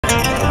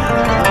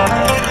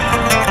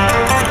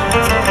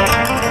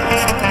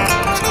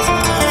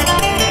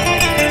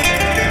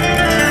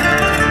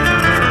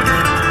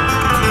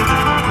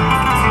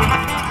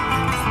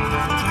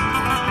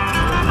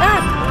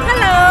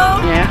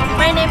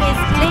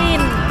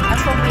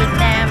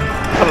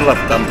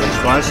love dumplings,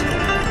 guys.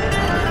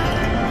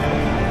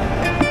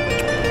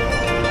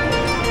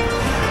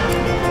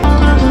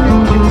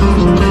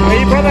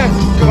 Hey, brother,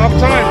 good up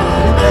time.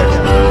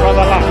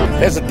 Brother,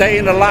 there's a day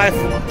in the life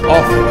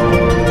of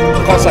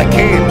Cause I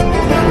Can.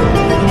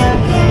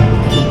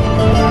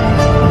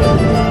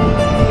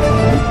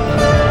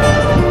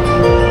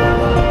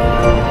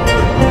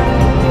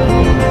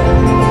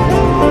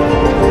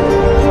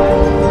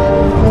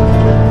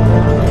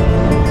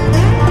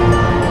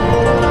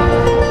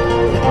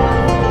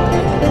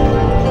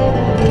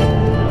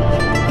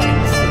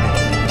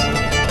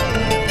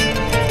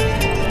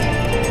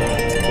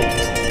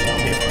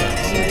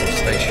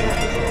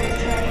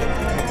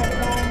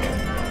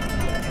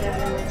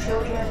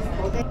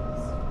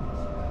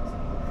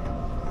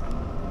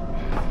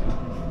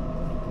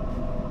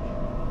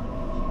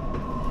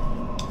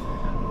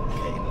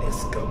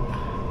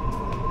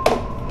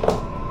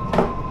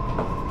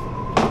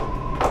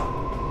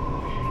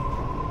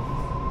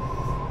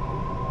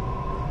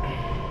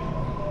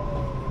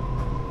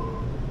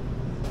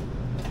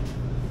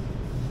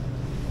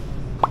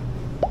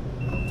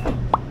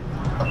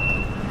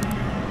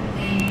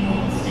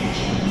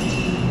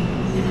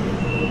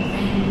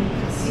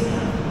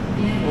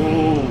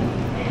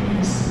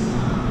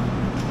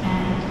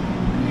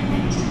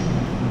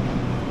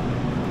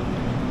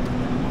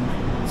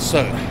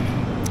 So,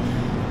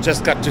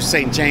 just got to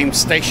St. James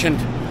Station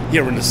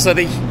here in the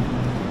city,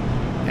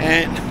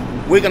 and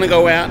we're going to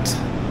go out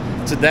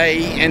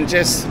today and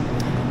just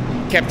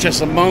capture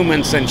some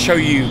moments and show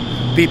you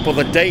people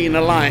the day in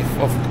the life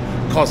of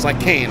Cause I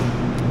Can.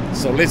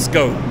 So let's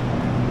go.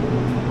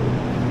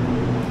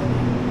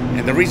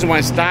 And the reason why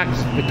it's dark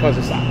is because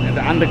it's at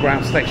the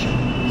underground station.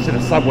 It's in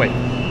the subway.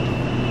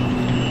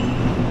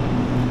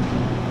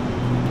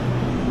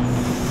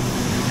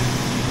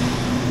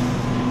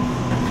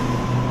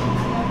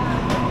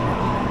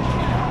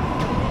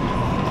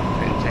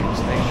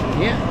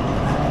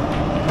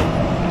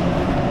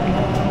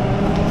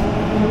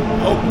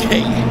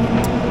 Okay,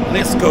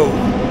 let's go.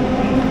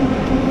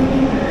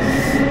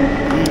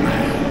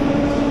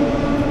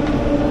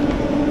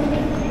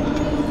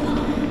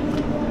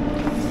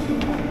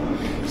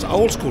 It's an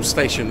old school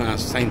station,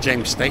 St.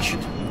 James Station.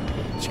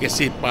 As you can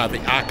see it by the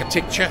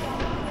architecture.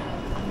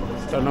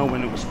 Don't know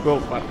when it was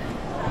built, but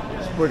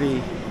it's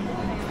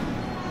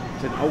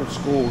an old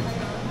school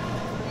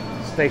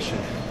station.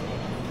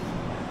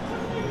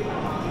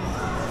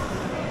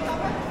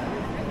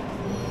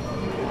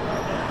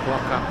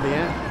 Clock up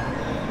there.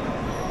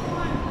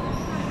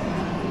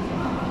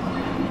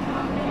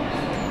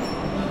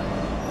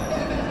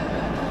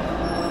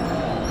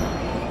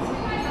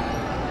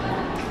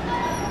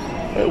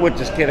 We'll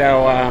just get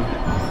our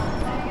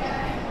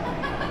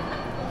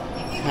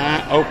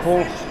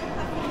Opal.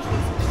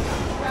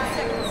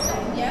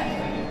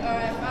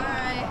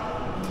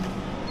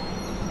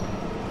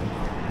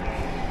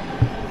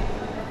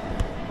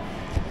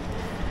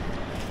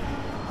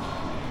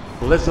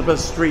 Elizabeth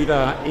Street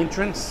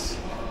entrance.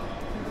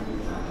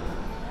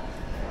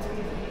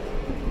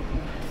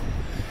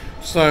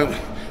 So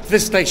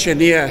this station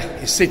here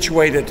is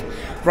situated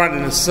right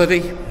in the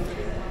city.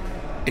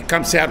 It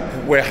comes out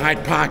where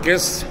Hyde Park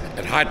is,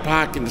 at Hyde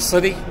Park in the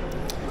city,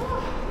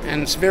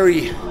 and it's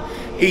very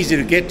easy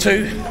to get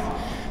to.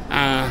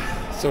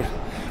 So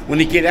when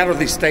you get out of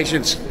these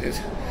stations,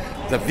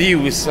 the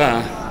view is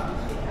the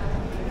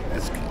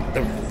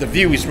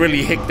view is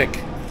really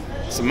hectic.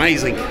 It's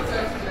amazing,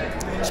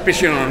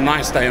 especially on a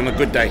nice day, on a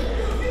good day.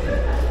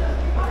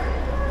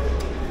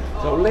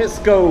 So let's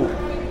go.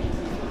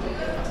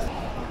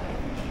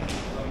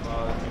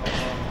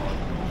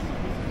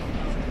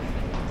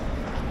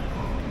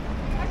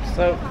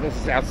 So this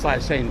is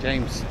outside St.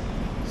 James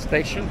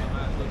Station.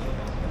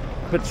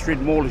 Pitt Street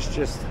Mall is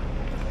just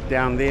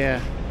down there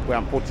where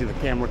I'm putting the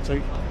camera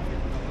to.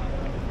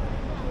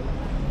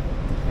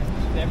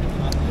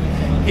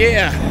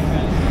 Yeah,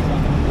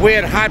 we're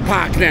at Hyde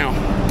Park now,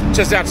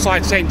 just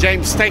outside St.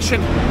 James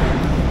Station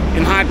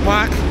in Hyde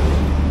Park.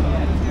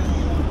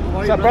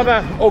 What's up,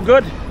 brother? All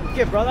good?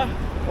 Okay, brother.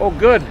 All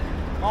good.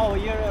 Oh,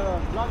 you're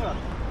a vlogger.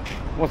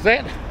 What's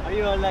that? Are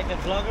you like a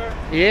vlogger?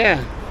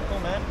 Yeah. Cool,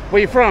 man.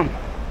 Where you from?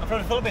 I'm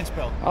from the Philippines,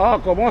 bro. Oh,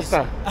 como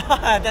esta?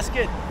 That's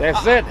good.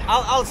 That's it.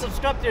 I'll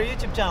subscribe to your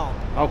YouTube channel.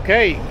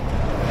 Okay.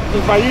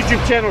 My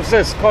YouTube channel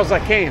says Cause I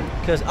Can.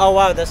 Cause oh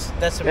wow, that's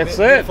a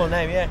beautiful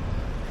name, yeah.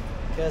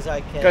 Cause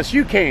I can. Cause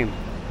you can.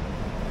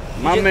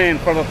 My man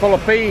from the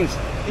Philippines,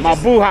 my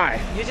buhay.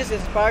 You just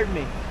inspired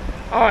me.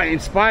 Oh, I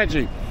inspired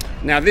you.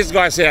 Now this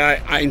guy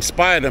said I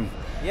inspired him.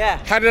 Yeah.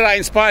 How did I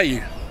inspire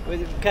you?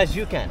 Because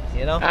you can,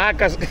 you know.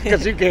 Cause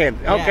you can.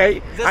 Okay.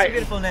 Yeah, that's a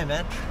beautiful name,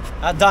 man.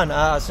 Done.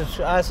 I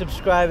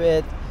subscribe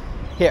it.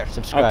 Here,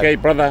 subscribe. Okay,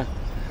 brother.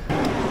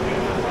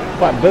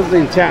 Quite busy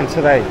in town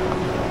today.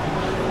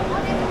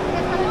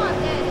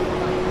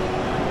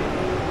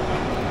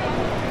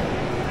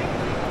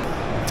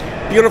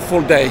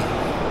 Beautiful day.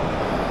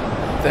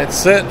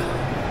 That's it.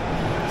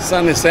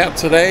 Sun is out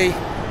today.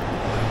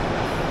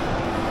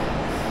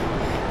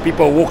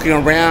 People are walking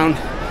around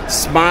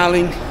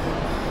smiling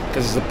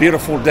because it's a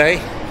beautiful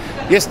day.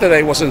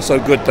 Yesterday wasn't so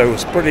good though. It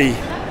was pretty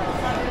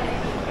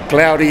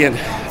cloudy and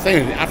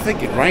I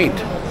think it rained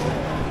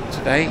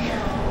today.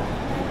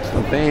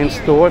 Some Vans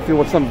store if you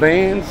want some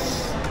Vans.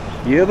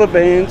 Yeah, the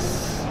Vans.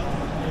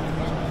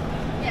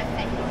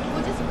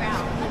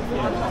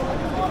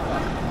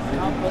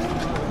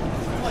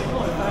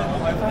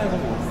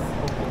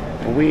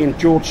 We're in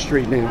George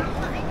Street now.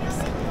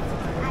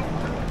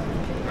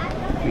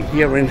 We're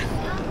here in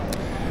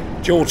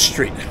George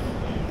Street.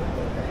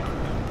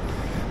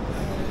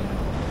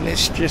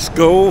 Let's just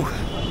go.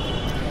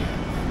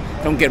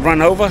 Don't get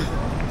run over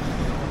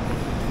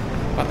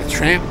by the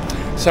tram.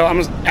 So I'm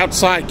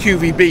outside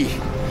QVB,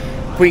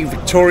 Queen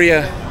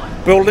Victoria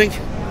building.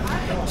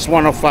 It's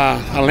one of a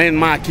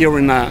landmark here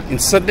in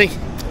Sydney.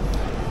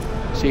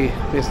 See,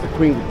 there's the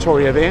Queen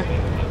Victoria there.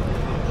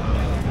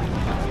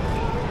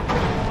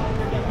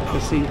 You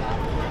see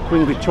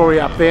Queen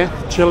Victoria up there,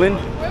 chilling.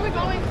 Where are we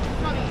going,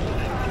 honey?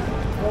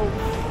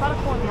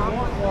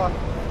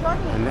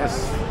 And that's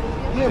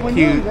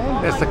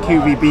the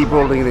QVB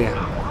building there.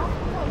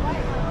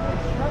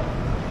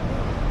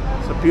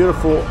 It's a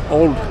beautiful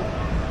old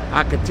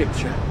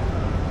architecture,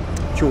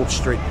 George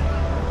Street.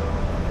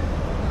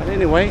 But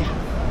anyway,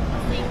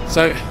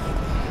 so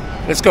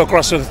let's go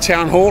across to the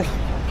town hall.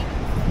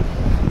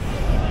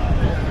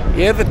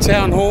 Yeah, the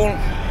town hall.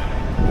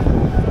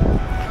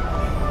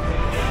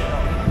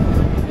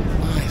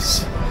 Nice.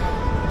 The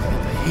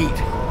heat.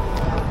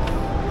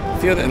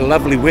 Feel that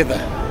lovely weather.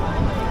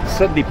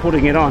 Sydney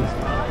putting it on.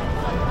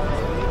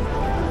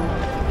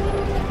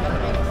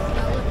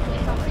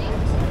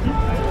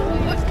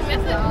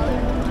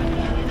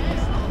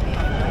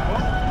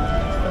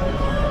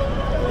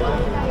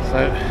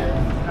 So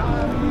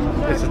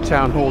there's a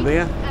town hall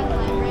there.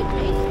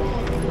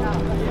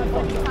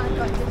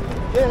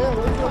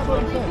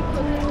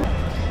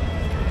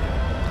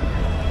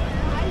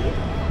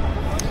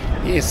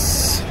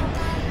 Yes,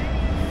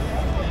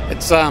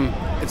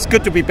 it's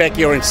good to be back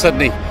here in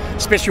Sydney,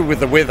 especially with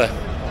the weather.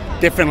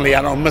 Definitely,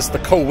 I don't miss the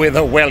cold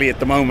weather well at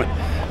the moment,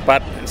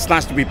 but it's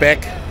nice to be back.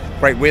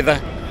 Great weather,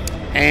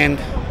 and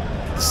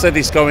the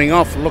city's going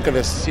off. Look at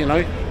this, you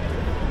know,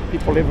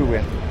 people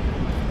everywhere.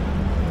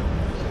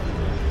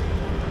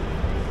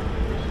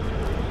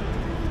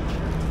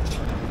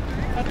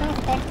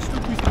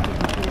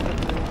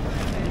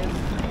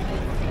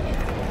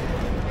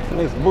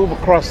 Let's move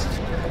across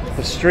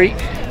the street.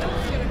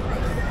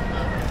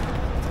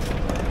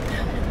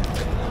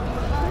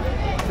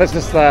 This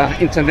is the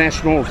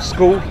international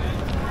school.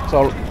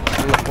 So,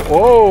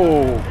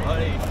 oh,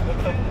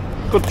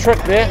 good trick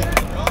there.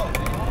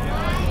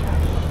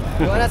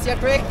 You wanna see a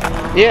trick?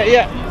 Yeah,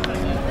 yeah.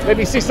 Let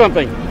me see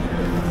something.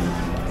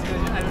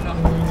 I don't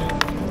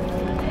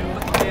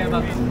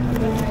know.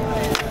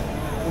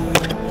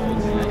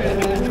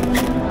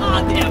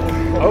 Oh, damn.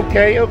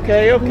 Okay,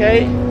 okay,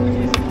 okay.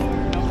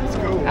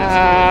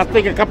 I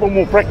think a couple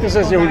more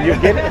practices you'll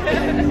get it.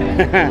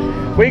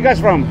 Where you guys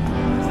from?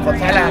 From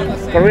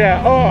Thailand.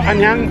 Korea. Oh,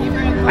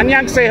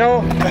 Annyeong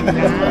seho.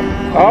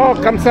 Oh,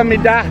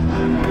 kamsahamnida.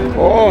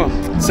 Oh,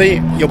 see,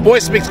 your boy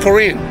speaks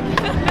Korean.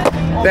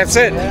 That's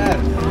it.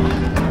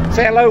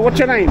 Say hello. What's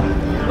your name?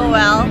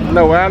 Noel.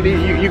 Noel.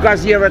 You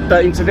guys here at the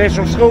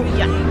international school?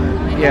 Yeah.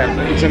 Yeah,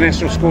 the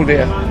international school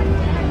there.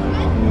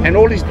 And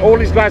all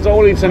these guys are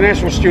all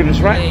international students,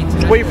 right? Yeah,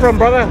 international. Where you from,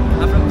 brother?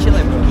 I'm from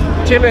Chile, bro.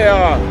 Chile.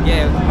 Oh.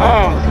 Yeah.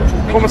 Oh,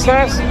 ¿cómo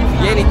estás?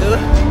 Bien, ¿y tú?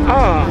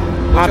 Ah,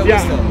 Mucho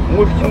bien.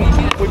 gusto.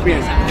 Muy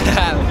bien.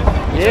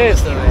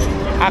 Yes.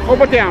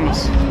 ¿Cómo te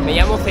llamas? Me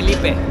llamo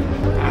Felipe.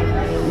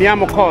 Me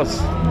llamo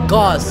Cos.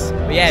 Gos.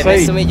 Yeah, Sí.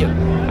 nice to meet you.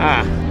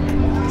 Ah,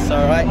 It's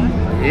alright.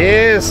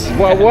 yes.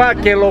 Guagua,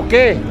 que lo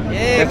que.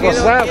 Yeah, Que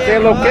cosa, que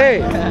lo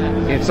que.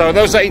 And so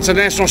those are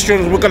international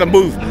students. We're going to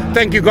move.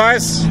 Thank you,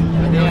 guys.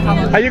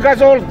 Are you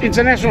guys all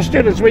international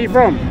students? Where are you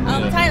from?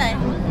 Thailand.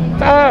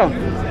 Oh,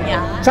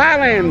 Yeah.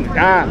 Thailand.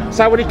 Ah, ส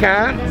วัสดีครั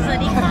บ สวัส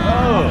ดีค่ะ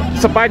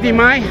สบายดีไ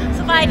หม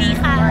สบายดี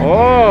ค่ะ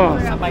Oh,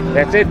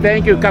 that's it.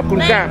 Thank you. ขอบคุณ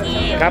ครับ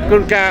Thank you. ขอบคุ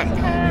ณครับ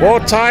Oh,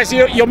 Thai. So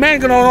your man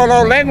can know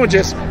all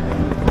languages.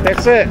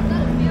 That's it.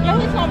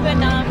 You're from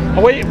Vietnam.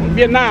 Oh, wait,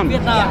 Vietnam.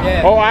 Vietnam,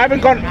 yeah. Oh, I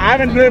haven't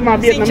learned my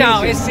Xin Vietnamese. chào,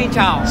 it's Xin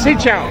chào. Xin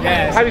chào.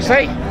 Yes. How do you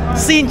say?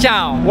 Xin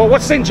chào. Well,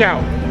 what's Xin chào?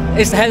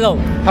 It's hello.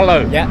 Hello.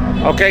 Yeah.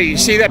 Okay, you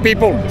see that,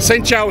 people?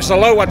 Xin chào is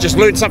hello. I just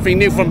learned something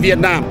new from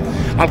Vietnam.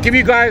 I'll give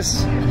you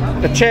guys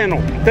the channel.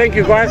 Thank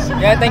you, guys.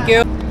 Yeah, thank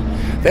you.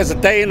 There's a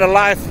day in the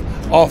life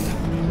of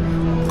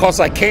Cause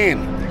I Can.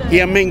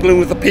 Here mingling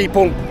with the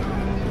people,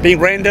 being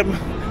random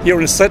here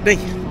in Sydney.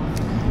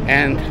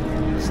 And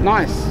it's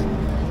nice.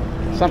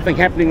 Something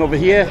happening over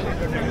here.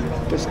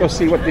 Let's go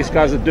see what these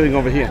guys are doing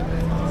over here.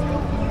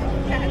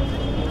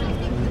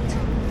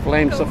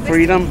 Flames of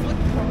Freedom.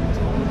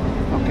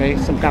 Okay,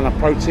 some kind of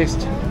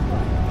protest.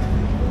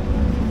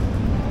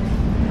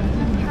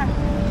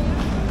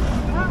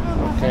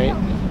 Okay.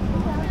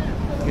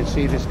 You can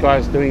see these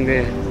guys doing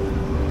their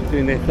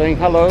thing.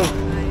 Hello.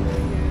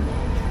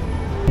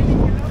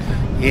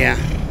 Yeah.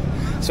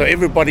 So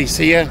everybody's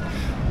here.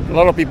 A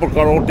lot of people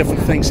got all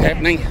different things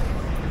happening.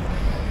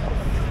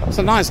 It's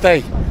a nice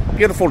day,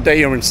 beautiful day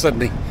here in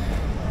Sydney.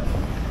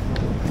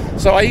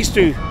 So I used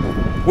to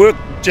work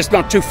just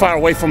not too far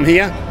away from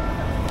here.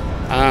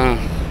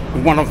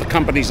 One of the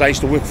companies I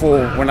used to work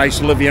for when I used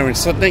to live here in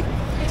Sydney.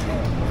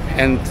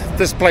 And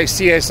this place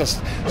here is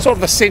sort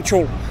of the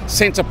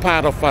centre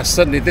part of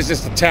Sydney. This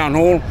is the town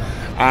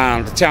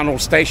hall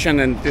station,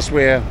 and this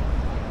we're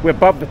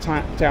above the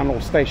town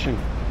hall station.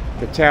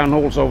 The town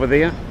hall's over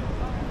there.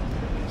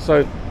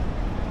 So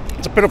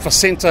it's a bit of a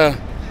centre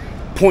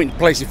point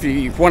place. If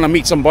you want to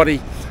meet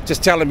somebody,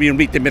 just tell them you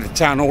meet them at the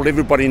town hall.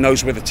 Everybody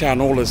knows where the town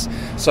hall is.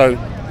 So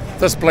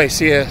this place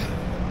here,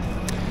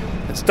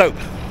 it's dope.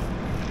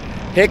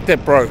 Heck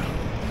that, bro.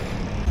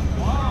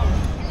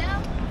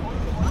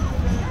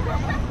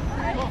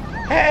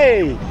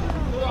 Hey,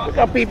 we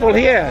got people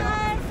here.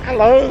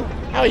 Hello,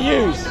 how are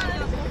you?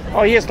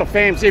 Oh, here's the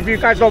fans. If you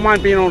guys don't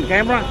mind being on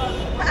camera.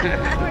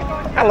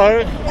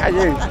 Hello, how are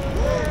you?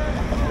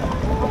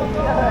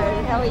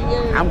 Hello, how are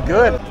you? I'm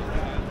good.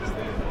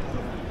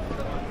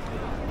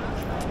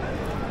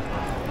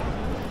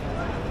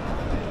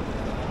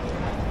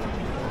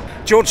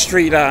 George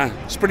Street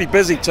is pretty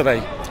busy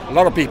today. A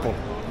lot of people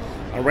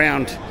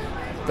around.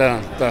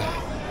 The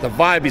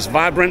vibe is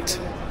vibrant.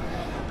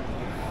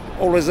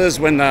 Always is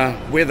when the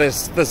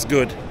weather's this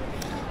good.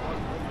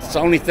 It's the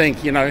only thing,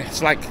 you know,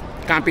 it's like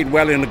can't beat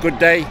well in a good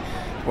day.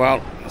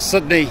 Well,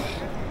 Sydney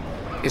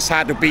is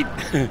hard to beat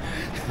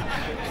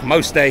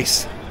most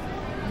days.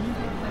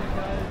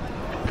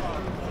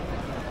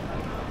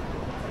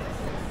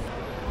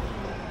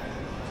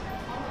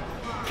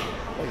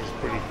 This is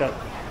pretty dope.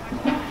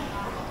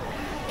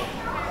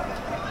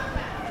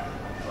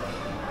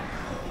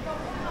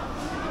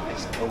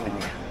 Let's go in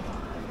here.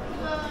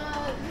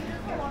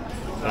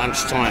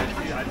 Lunchtime,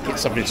 get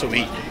something to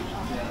eat.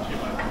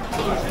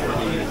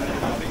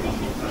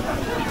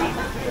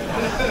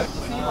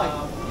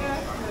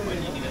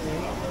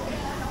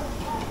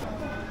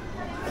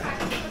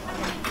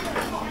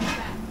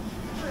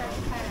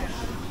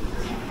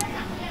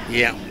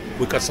 Yeah,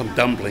 we got some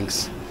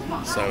dumplings,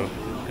 so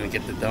we're gonna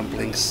get the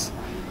dumplings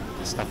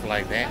and stuff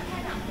like that.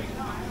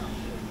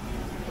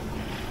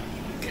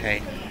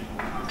 Okay.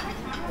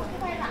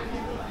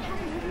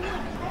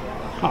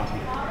 Huh.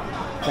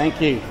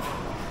 Thank you.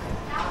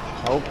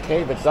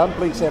 Okay, the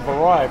dumplings have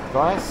arrived,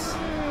 guys.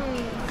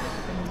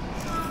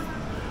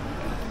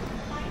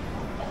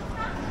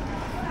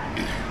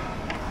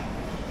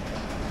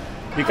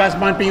 You guys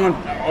mind being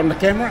on the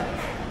camera?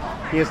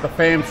 Here's the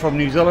fam from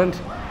New Zealand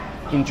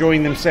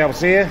enjoying themselves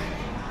here.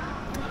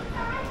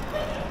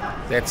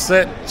 That's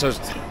it. So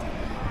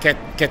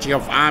catching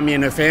off Army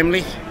and her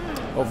family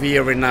over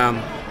here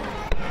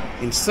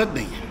in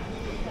Sydney.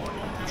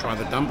 Try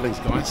the dumplings,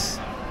 guys.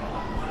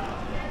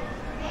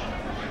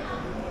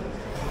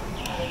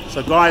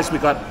 So guys, we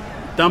got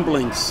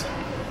dumplings.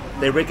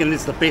 They reckon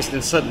it's the best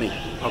in Sydney.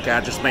 Okay, I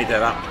just made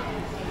that up.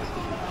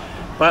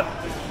 But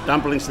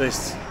dumplings,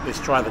 let's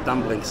try the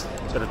dumplings.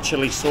 Got a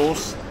chili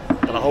sauce,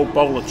 got a whole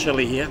bowl of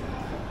chili here.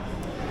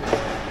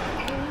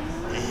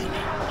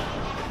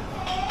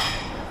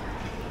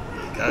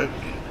 There you go.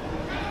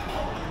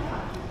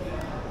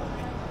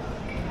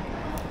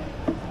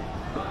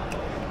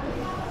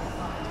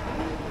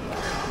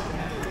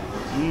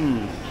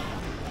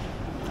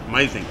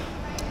 Amazing.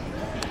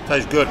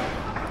 Tastes good.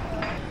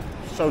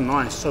 So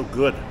nice, so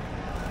good.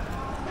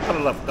 Gotta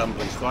love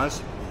dumplings,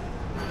 guys.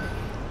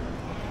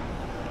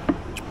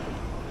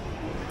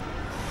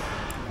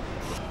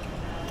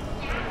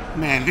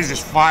 Man, this is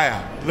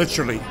fire,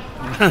 literally.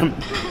 You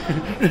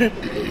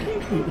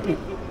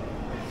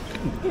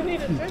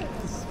need a drink,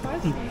 it's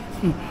spicy.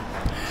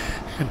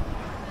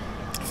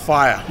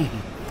 Fire.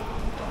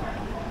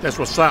 That's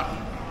what's up.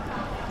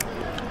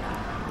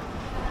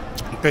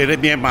 Okay, let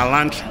me have my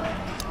lunch,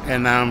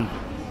 and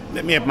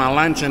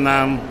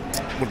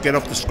we'll get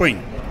off the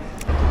screen.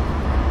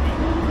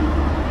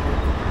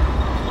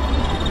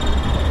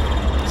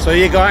 So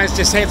you guys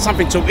just had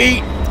something to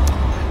eat,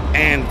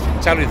 and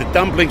tell you the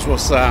dumplings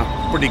was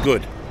pretty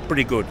good.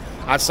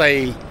 I'd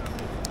say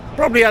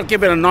probably I'd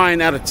give it a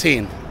 9 out of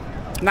 10.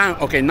 No,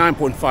 okay,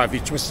 9.5. You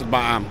twisted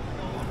my arm.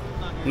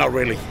 Not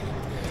really.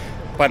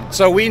 But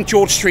so we're in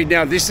George Street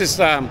now. This is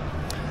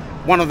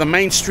one of the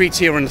main streets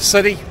here in the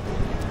city,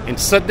 in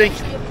Sydney.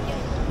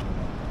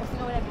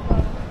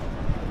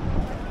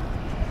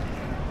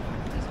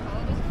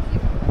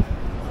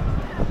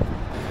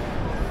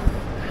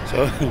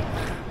 So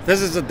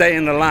this is a day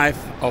in the life.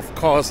 Of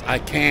course, I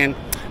can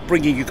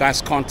bringing you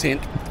guys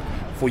content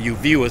for you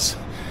viewers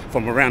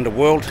from around the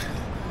world.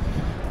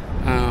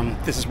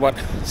 This is what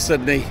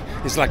Sydney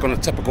is like on a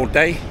typical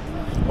day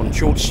on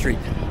George Street.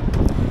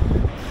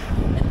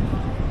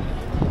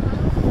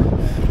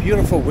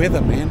 Beautiful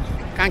weather, man.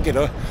 Can't get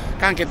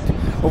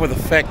over the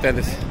fact that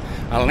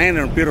I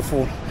landed in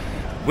beautiful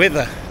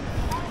weather,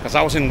 because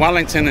I was in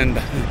Wellington and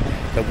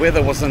the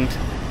weather wasn't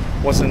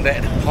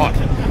that hot.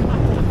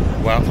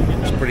 Well, it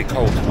was pretty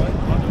cold.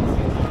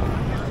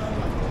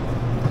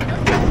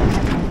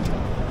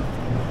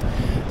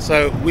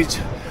 So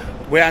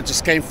where I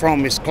just came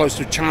from is close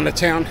to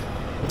Chinatown,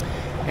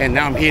 and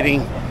now I'm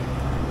heading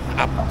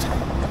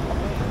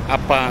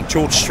up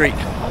George Street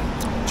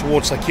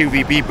towards the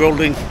QVB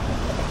building.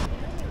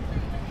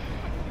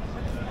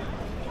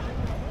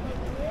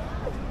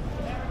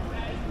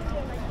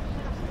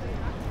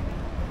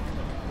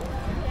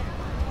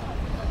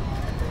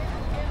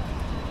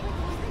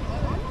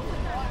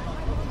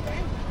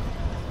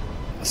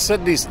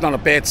 Sydney's not a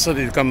bad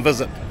city to come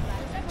visit,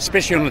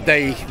 especially on a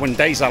day when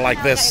days are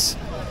like this.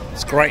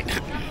 It's great.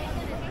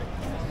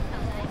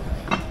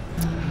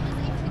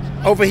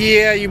 Over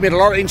here you meet a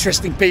lot of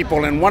interesting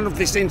people, and one of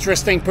this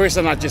interesting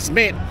person I just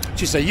met,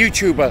 she's a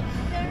YouTuber.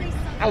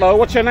 Hello,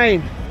 what's your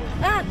name?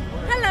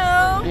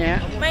 Hello. Yeah.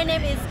 My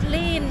name is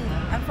Lin.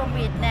 I'm from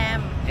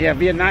Vietnam. Yeah,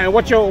 Vietnam.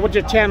 What's your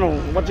channel?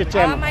 What's your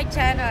channel? My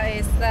channel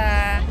is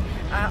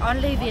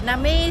only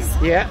Vietnamese.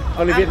 Yeah,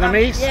 only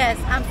Vietnamese? Yes,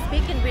 I'm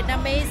speaking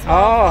Vietnamese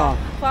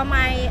for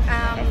my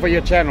for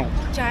your channel.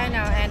 And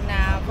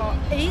for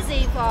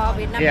easy for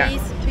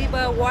Vietnamese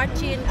people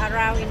watching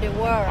around in the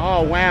world.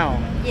 Oh wow.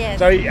 Yes.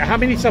 So how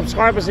many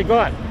subscribers you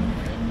got?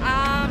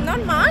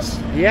 Not much.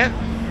 Yeah,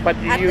 but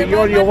you're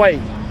on your way.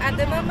 At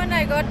the moment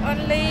I got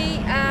only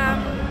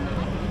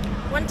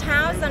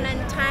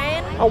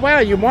 1,010. Oh wow,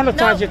 you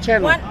monetize your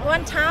channel.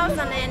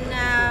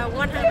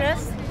 1,100.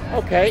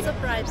 Okay.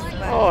 Surprised.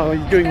 Oh,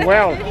 you're doing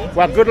well.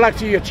 Well, good luck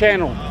to your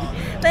channel.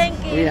 Thank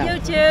you. Yeah. You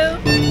too.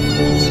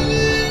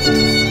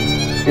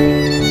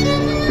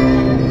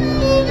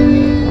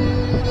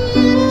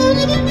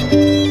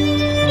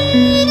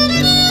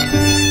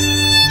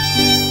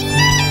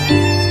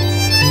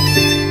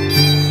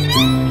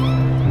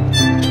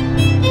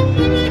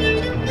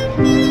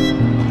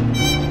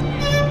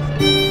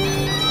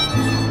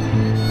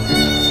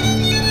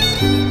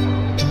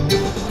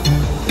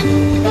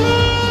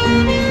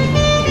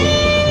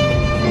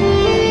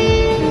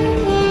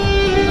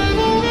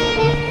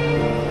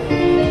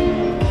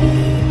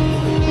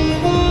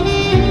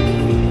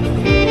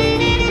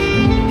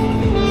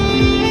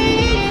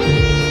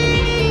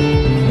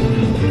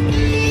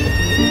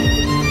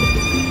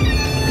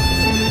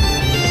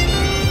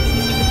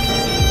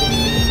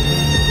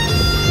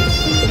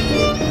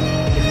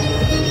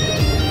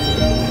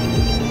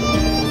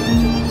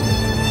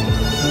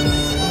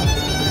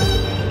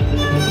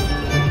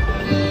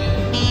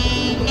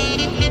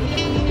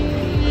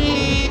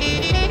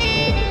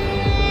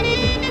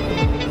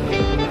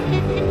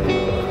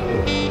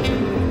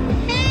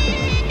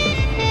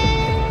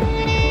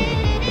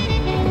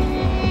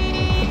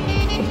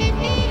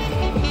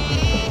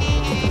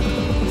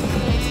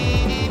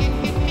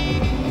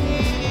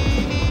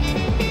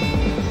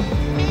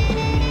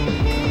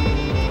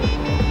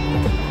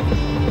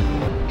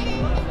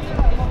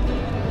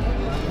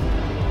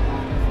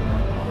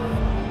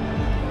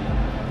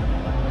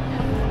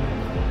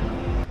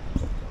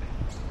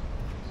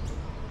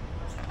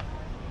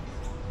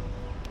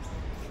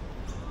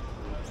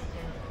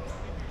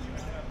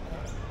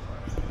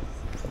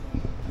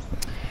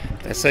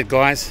 That's it,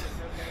 guys.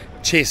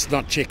 Chess,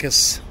 not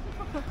checkers.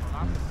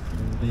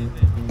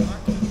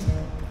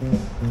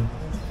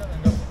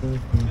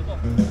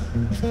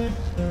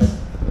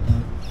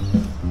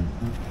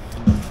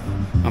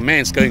 My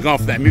man's going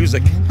off that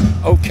music.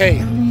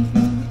 Okay.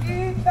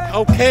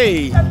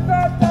 Okay. On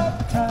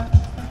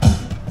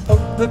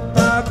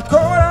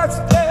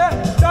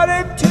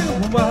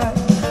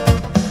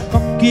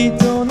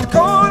the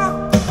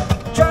corner,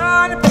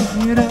 trying to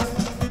pick it up.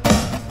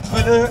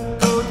 But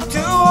go to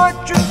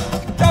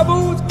 200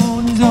 doubles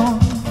on his own.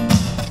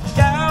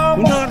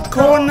 Down One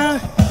corner.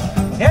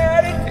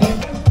 headed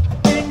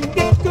in the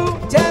go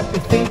tap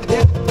your feet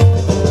there.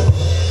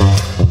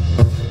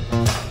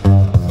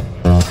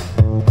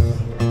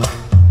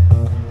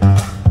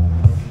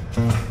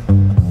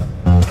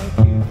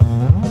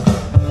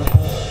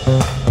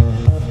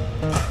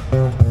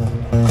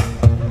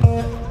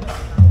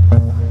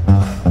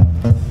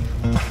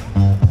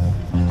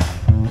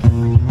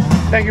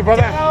 Thank you,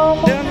 brother.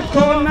 Down the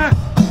corner.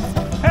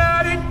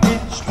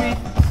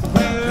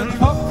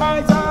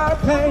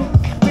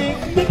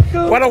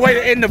 What a way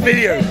to end the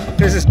video.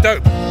 This is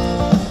dope.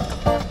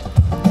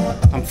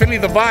 I'm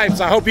feeling the vibes.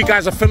 I hope you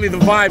guys are feeling the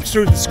vibes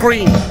through the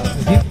screen.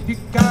 If you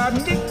got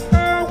it,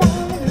 I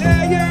won't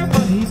lay your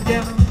money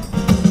down.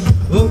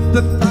 Up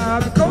the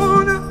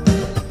corner,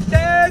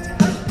 there's a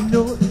happy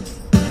noise.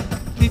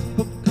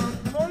 People come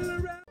all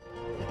around.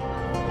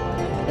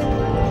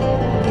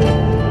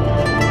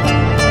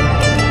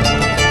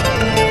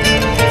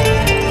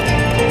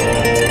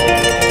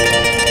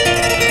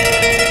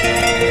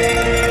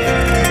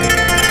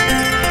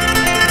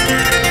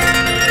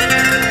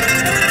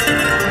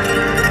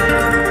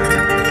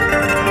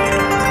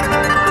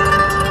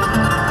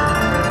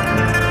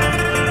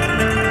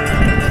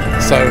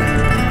 So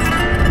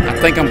I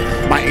think I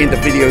might end the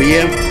video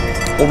here.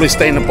 Always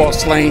stay in the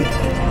boss lane.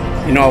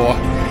 You know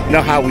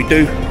how we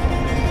do.